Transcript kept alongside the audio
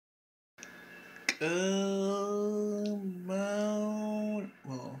Well,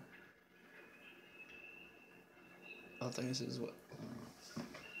 I think this is what.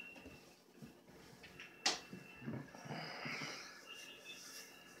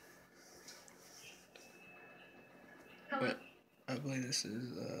 But I believe this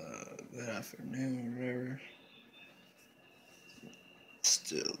is good afternoon, whatever.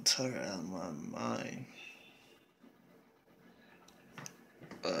 Still tired out of my mind.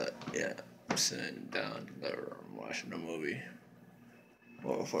 But yeah, I'm sitting down in the room watching a movie.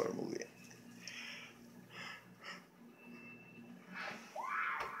 Well, for a movie.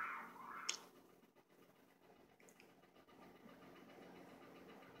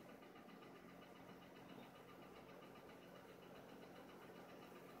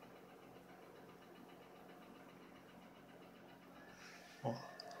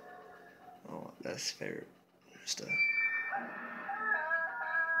 Oh, that's favorite stuff.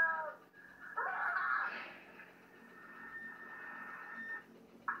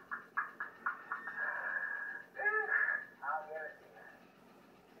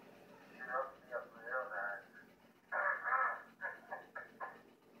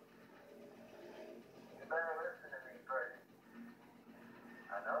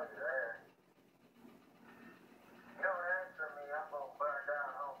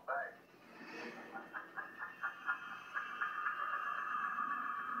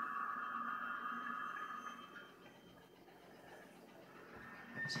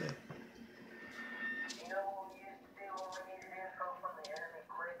 So,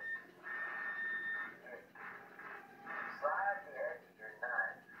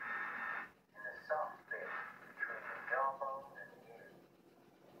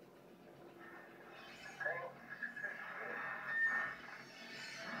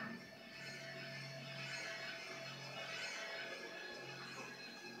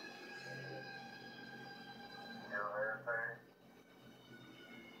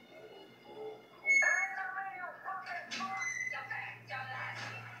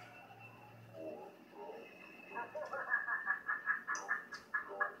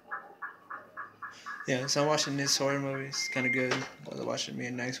 yeah, so I'm watching this horror movie. It's kind of good. I'm watching me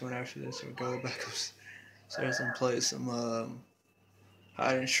a next one after this. We'll go back upstairs and play some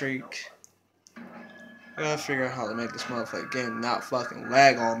hide and shriek. I gotta figure out how to make this motherfucking game not fucking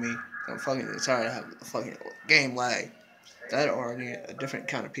lag on me. I'm fucking tired of having the fucking game lag. That or I need a different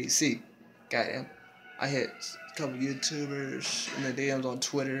kind of PC. Goddamn. I hit a couple YouTubers in the DMs on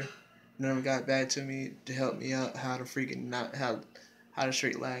Twitter. None of them got back to me to help me out how to freaking not how to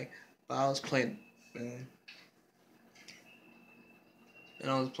straight lag. But I was playing, man. And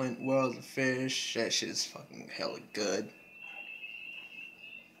I was playing World of Fish. That shit is fucking hella good.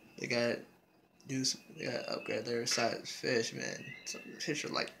 They got they got to upgrade their size fish, man. Some fish are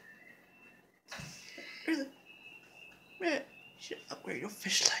like, really, man. You should upgrade your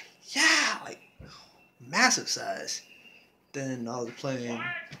fish like, yeah, like massive size. Then I was playing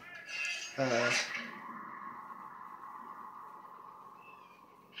okay.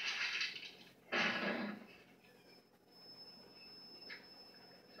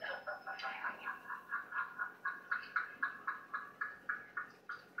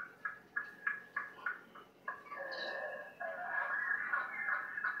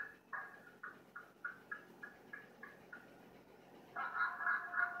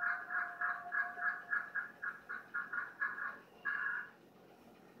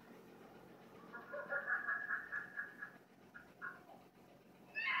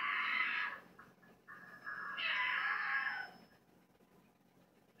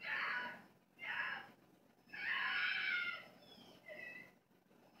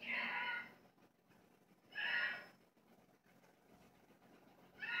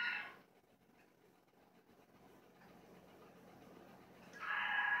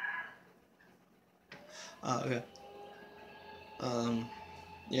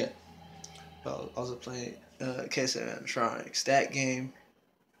 Yeah. I was also playing Case of Animatronics. That game.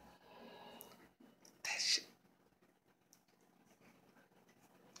 That shit.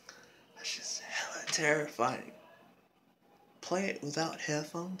 That's just hella terrifying. Play it without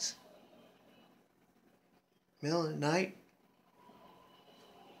headphones. Middle of the night.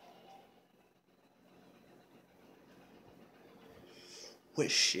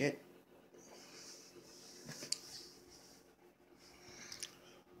 With shit.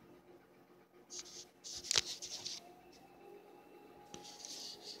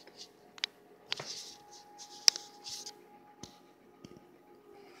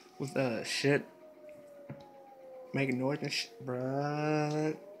 With shit. Making noise and shit,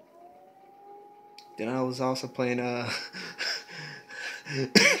 bruh. Then I was also playing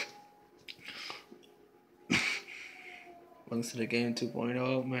Welcome to the game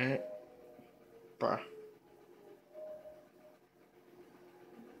 2.0, man. Bruh.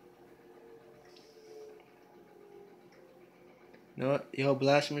 You know what? Yo,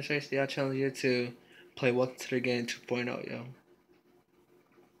 Blasphemy Tracy, I challenge you to play Welcome to the Game 2.0, yo.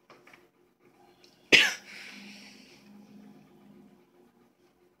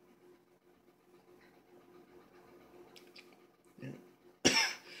 Yeah.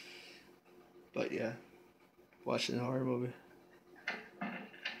 But yeah, watching the horror movie.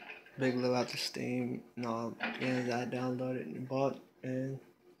 Big love out to Steam and all games I downloaded and bought.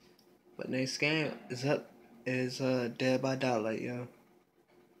 But next game is Dead by Daylight, yo.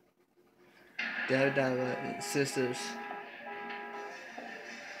 Dead by Daylight, Sisters.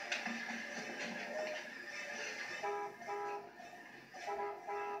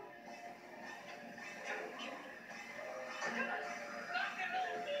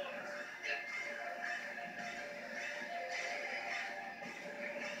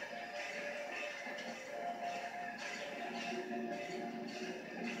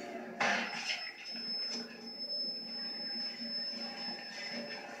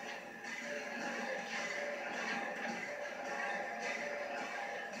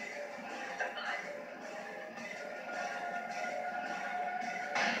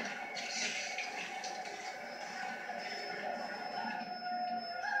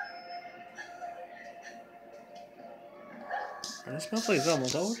 Oh, this play is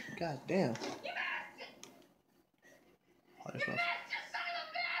almost over. God damn. Oh, this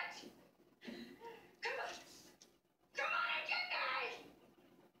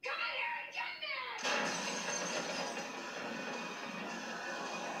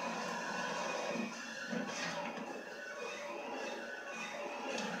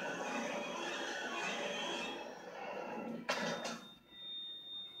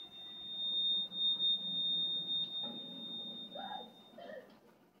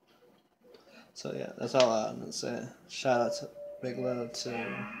So yeah, that's all I'm gonna say. Shout out to big love to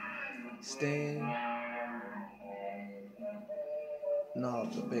Sting. No,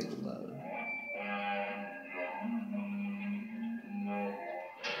 the big love.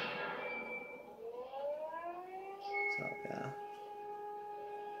 So yeah.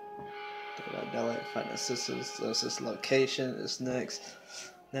 Daylight Fighting Sisters. This location is next.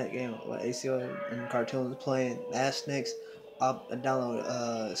 That game what ACO and cartoons playing. That's next. I'll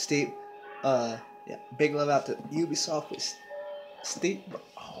download Steep. Yeah, big love out to Ubisoft with Steep.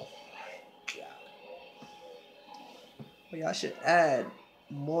 Oh my god. Well, y'all should add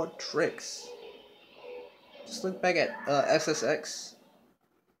more tricks. Just look back at XSX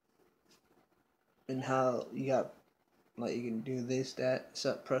and how you got like you can do this, that,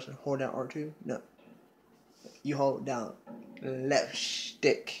 except press and hold down R2. No. You hold down left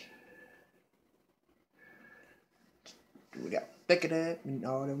stick. We got pick it up and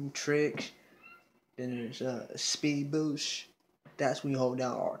all them tricks. Then there's speed boost. That's when you hold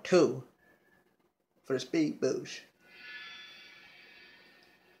down R2 for the speed boost.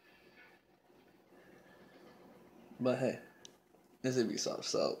 But hey, this is Ubisoft,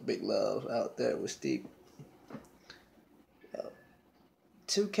 so big love out there with Steve.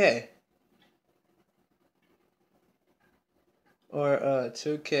 2K or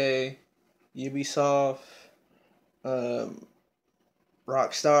 2K, Ubisoft,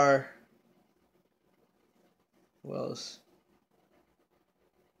 Rockstar. Who else?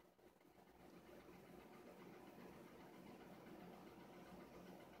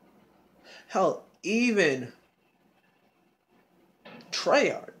 Hell, even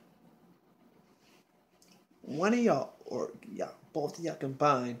Treyarch. One of y'all, or y'all, both of y'all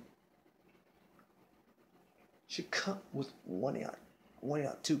combined, should come with one of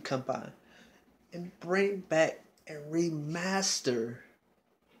y'all two combined, and bring back and remaster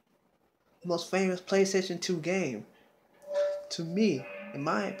the most famous PlayStation 2 game. To me, in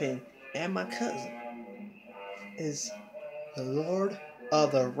my opinion, and my cousin, is The Lord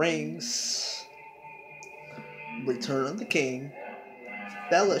of the Rings, Return of the King,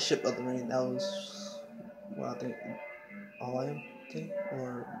 Fellowship of the Ring. That was what I think online thing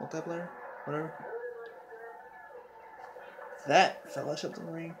or multiplayer, whatever. That Fellowship of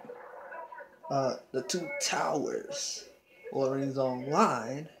the Ring, the Two Towers, Lord of the Rings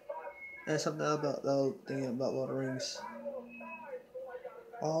Online, and something about the whole thing about Lord of the Rings.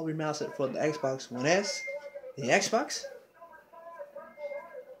 All remastered for the Xbox One S, the Xbox,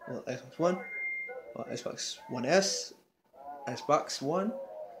 well, Xbox One, well, Xbox One S, Xbox One,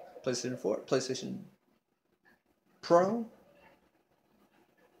 PlayStation 4, PlayStation Pro,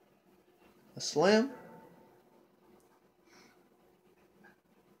 a Slim,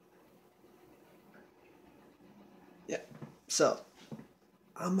 yeah, So,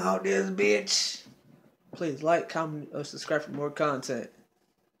 I'm out this bitch. Please like, comment, or subscribe for more content.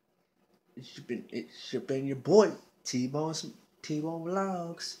 It should been your boy, T-Bone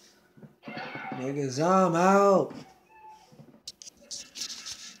Vlogs. Niggas, I'm out.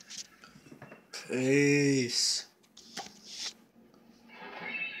 Peace.